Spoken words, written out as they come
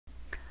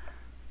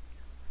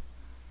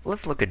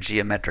Let's look at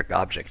geometric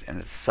object and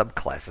its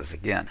subclasses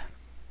again.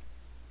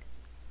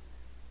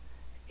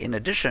 In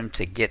addition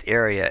to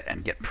getArea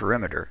and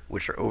getPerimeter,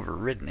 which are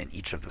overridden in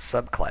each of the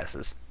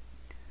subclasses,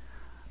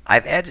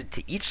 I've added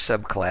to each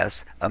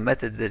subclass a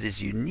method that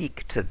is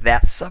unique to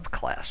that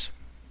subclass.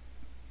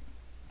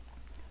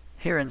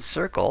 Here in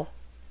Circle,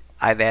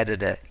 I've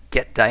added a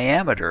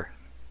getDiameter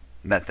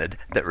method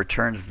that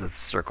returns the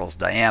circle's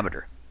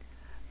diameter.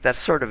 That's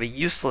sort of a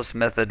useless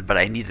method, but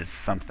I needed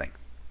something.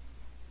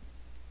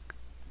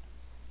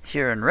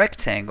 Here in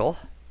Rectangle,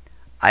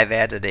 I've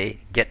added a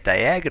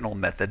getDiagonal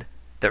method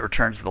that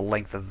returns the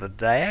length of the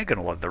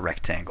diagonal of the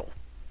rectangle.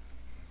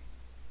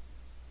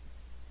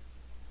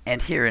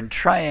 And here in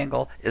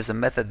Triangle is a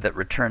method that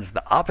returns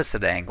the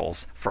opposite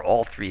angles for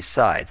all three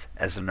sides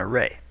as an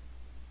array.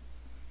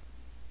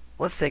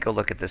 Let's take a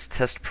look at this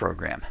test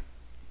program.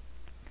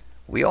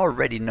 We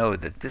already know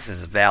that this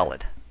is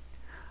valid.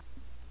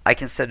 I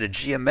can set a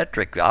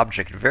geometric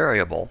object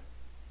variable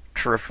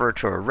to refer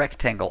to a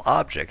rectangle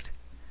object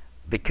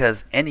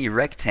because any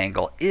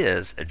rectangle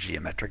is a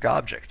geometric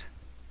object.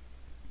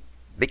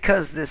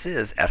 Because this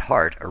is, at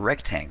heart, a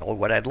rectangle,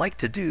 what I'd like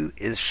to do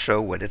is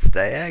show what its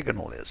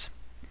diagonal is.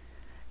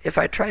 If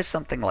I try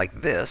something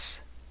like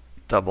this,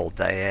 double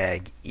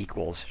diag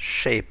equals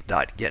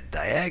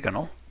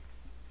shape.getDiagonal,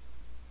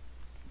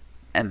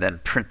 and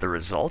then print the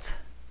result,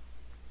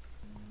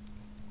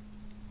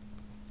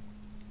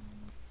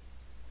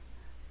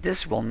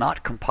 this will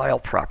not compile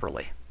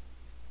properly.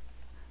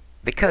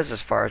 Because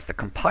as far as the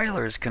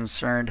compiler is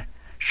concerned,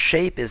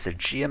 shape is a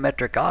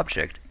geometric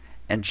object,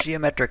 and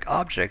geometric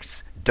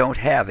objects don't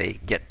have a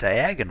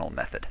getDiagonal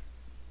method.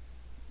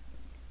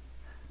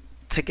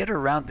 To get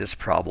around this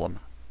problem,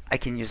 I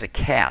can use a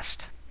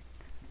cast.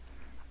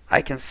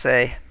 I can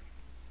say,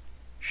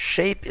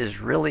 shape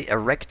is really a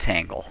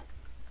rectangle.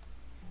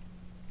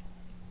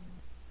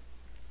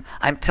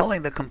 I'm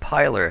telling the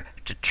compiler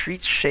to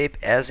treat shape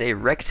as a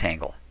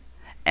rectangle,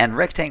 and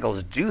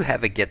rectangles do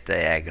have a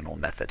getDiagonal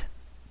method.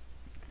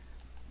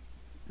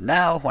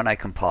 Now, when I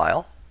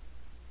compile,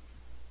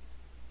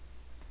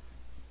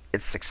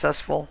 it's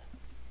successful,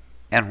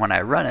 and when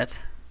I run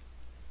it,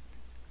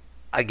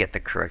 I get the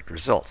correct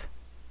result.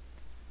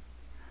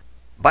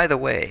 By the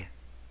way,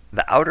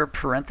 the outer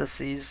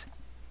parentheses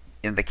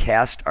in the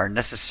cast are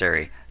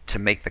necessary to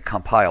make the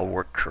compile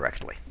work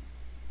correctly.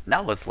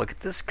 Now let's look at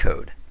this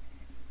code.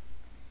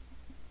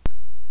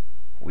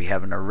 We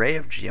have an array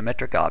of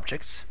geometric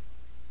objects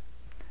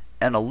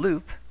and a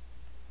loop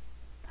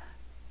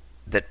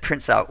that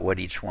prints out what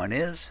each one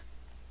is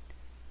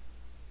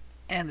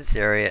and its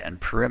area and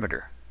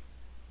perimeter.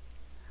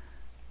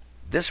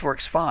 This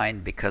works fine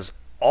because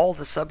all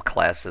the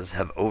subclasses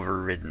have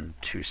overridden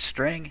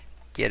toString,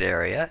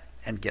 getArea,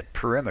 and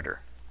getPerimeter.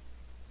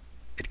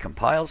 It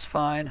compiles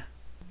fine,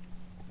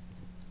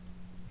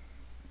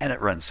 and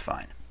it runs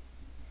fine.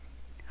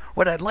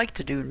 What I'd like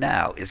to do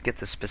now is get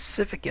the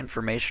specific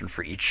information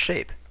for each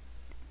shape.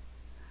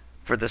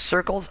 For the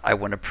circles, I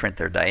want to print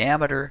their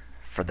diameter.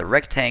 For the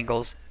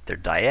rectangles, their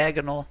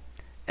diagonal.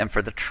 And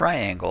for the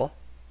triangle,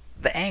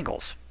 the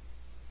angles.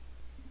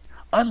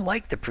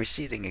 Unlike the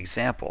preceding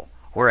example,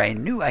 where I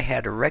knew I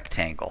had a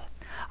rectangle,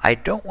 I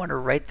don't want to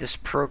write this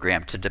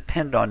program to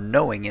depend on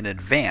knowing in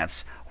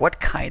advance what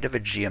kind of a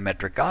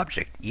geometric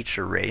object each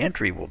array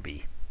entry will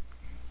be.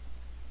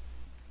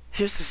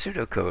 Here's the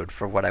pseudocode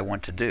for what I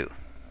want to do.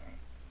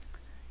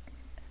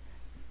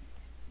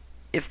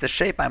 If the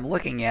shape I'm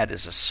looking at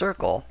is a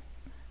circle,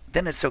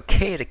 then it's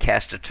okay to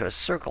cast it to a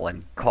circle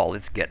and call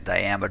its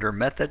getDiameter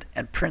method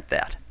and print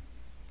that.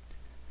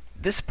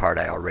 This part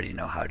I already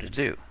know how to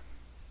do.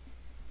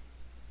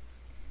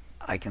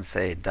 I can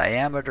say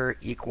diameter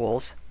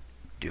equals,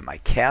 do my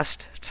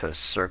cast to a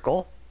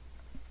circle,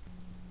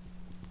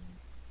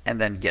 and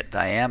then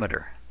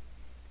getDiameter.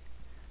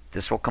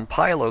 This will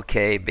compile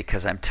okay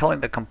because I'm telling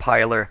the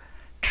compiler,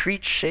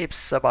 treat shape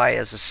sub I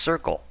as a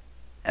circle,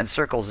 and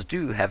circles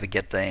do have a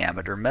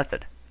getDiameter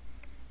method.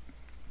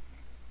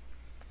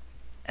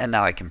 And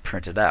now I can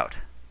print it out.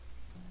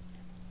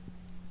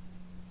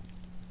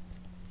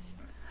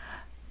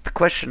 The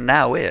question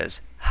now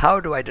is, how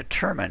do I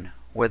determine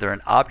whether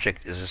an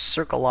object is a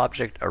circle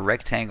object, a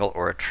rectangle,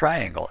 or a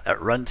triangle at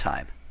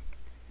runtime?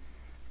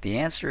 The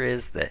answer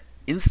is the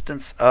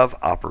instance of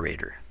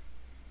operator.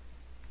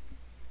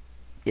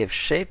 If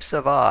shape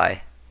sub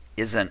I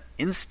is an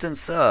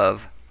instance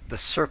of the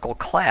circle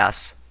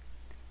class,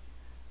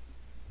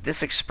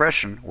 this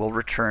expression will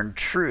return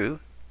true,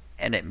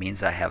 and it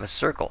means I have a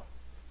circle.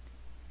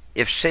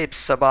 If shape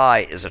sub I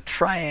is a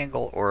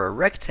triangle or a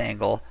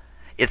rectangle,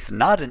 it's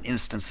not an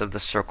instance of the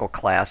circle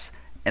class,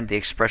 and the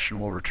expression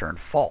will return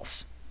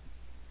false.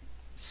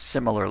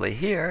 Similarly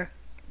here,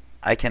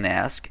 I can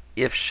ask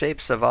if shape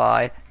sub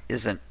I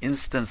is an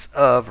instance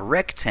of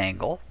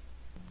rectangle,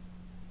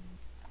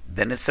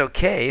 then it's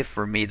okay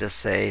for me to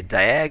say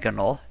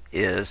diagonal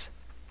is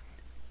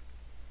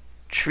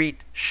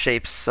treat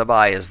shape sub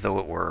I as though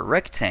it were a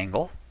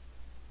rectangle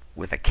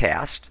with a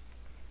cast,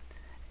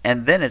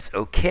 and then it's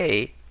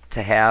okay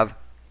to have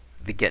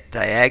the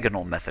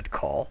getDiagonal method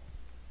call.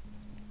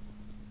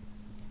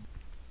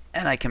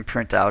 and I can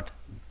print out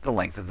the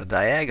length of the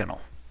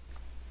diagonal.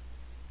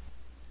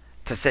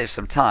 To save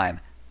some time,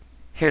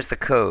 here's the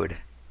code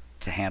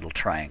to handle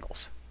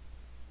triangles.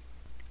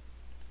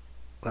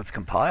 Let's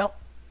compile,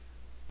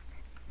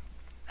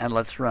 and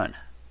let's run.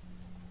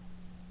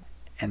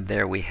 And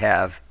there we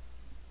have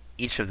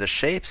each of the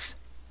shapes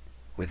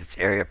with its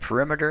area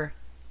perimeter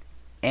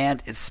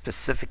and its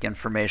specific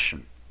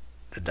information: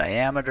 the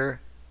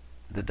diameter,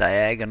 the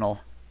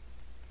diagonal,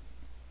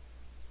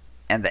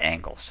 and the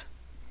angles.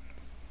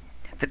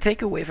 The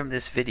takeaway from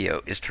this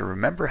video is to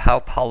remember how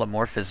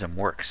polymorphism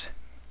works.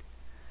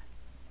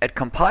 At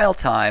compile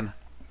time,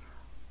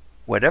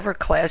 whatever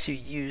class you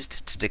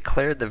used to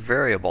declare the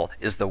variable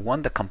is the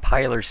one the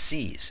compiler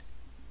sees.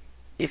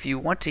 If you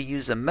want to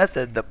use a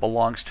method that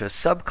belongs to a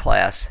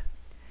subclass,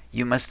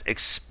 you must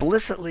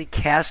explicitly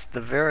cast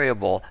the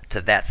variable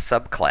to that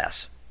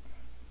subclass.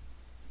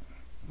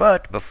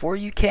 But before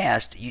you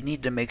cast, you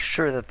need to make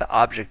sure that the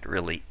object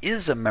really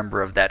is a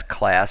member of that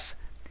class,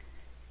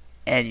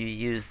 and you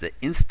use the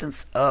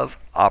instance of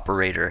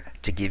operator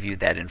to give you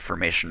that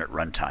information at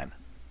runtime.